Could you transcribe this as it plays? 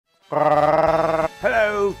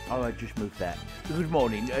Hello. Oh, I just moved that. Good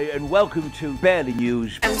morning and welcome to Barely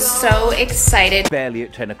News. I'm so excited. Barely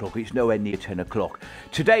at 10 o'clock. It's nowhere near 10 o'clock.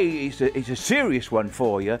 Today is a serious one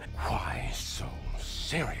for you. Why so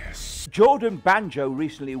serious? Jordan Banjo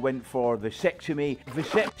recently went for a vasectomy.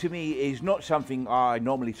 Vasectomy is not something I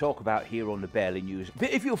normally talk about here on the Barely News. But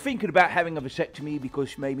if you're thinking about having a vasectomy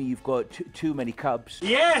because maybe you've got too many cubs,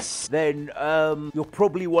 Yes! then you're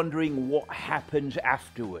probably wondering what happens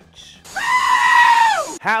afterwards.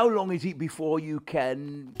 How long is it before you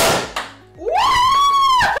can...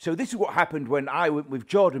 So this is what happened when I went with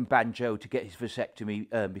Jordan Banjo to get his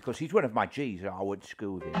vasectomy because he's one of my G's. I went to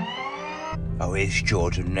school with him. Oh, here's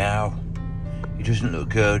Jordan now. He doesn't look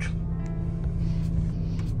good.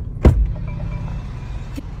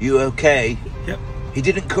 You okay? Yep. He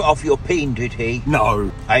didn't cut off your peen, did he?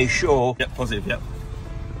 No. Are you sure? Yep, positive, yep.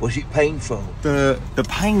 Was it painful? The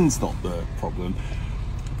pain's not the problem.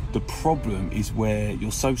 The problem is where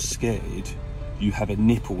you're so scared you have a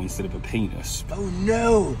nipple instead of a penis. Oh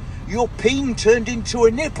no! Your peen turned into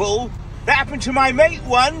a nipple? That happened to my mate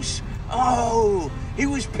once! Oh! He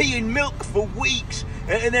was peeing milk for weeks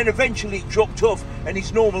and then eventually it dropped off and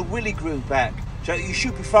his normal willy grew back. So you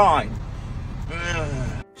should be fine.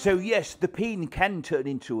 So yes, the peen can turn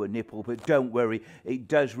into a nipple, but don't worry, it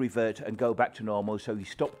does revert and go back to normal, so you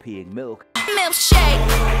stop peeing milk.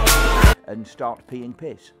 Milkshake! And start peeing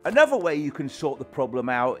piss. Another way you can sort the problem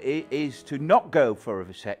out is to not go for a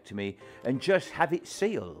vasectomy and just have it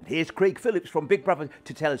sealed. Here's Craig Phillips from Big Brother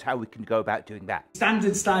to tell us how we can go about doing that.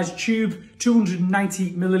 Standard size tube,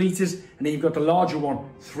 290 millilitres, and then you've got the larger one,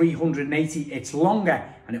 380. It's longer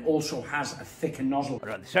and it also has a thicker nozzle.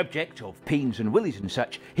 On the subject of peens and willies and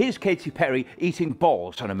such, here's Katy Perry eating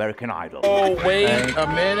balls on American Idol. Oh, wait a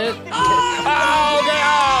minute.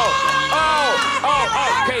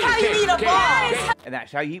 Katy. And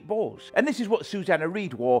that's how you eat balls. And this is what Susanna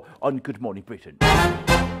Reid wore on Good Morning Britain.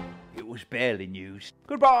 It was barely news.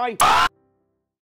 Goodbye.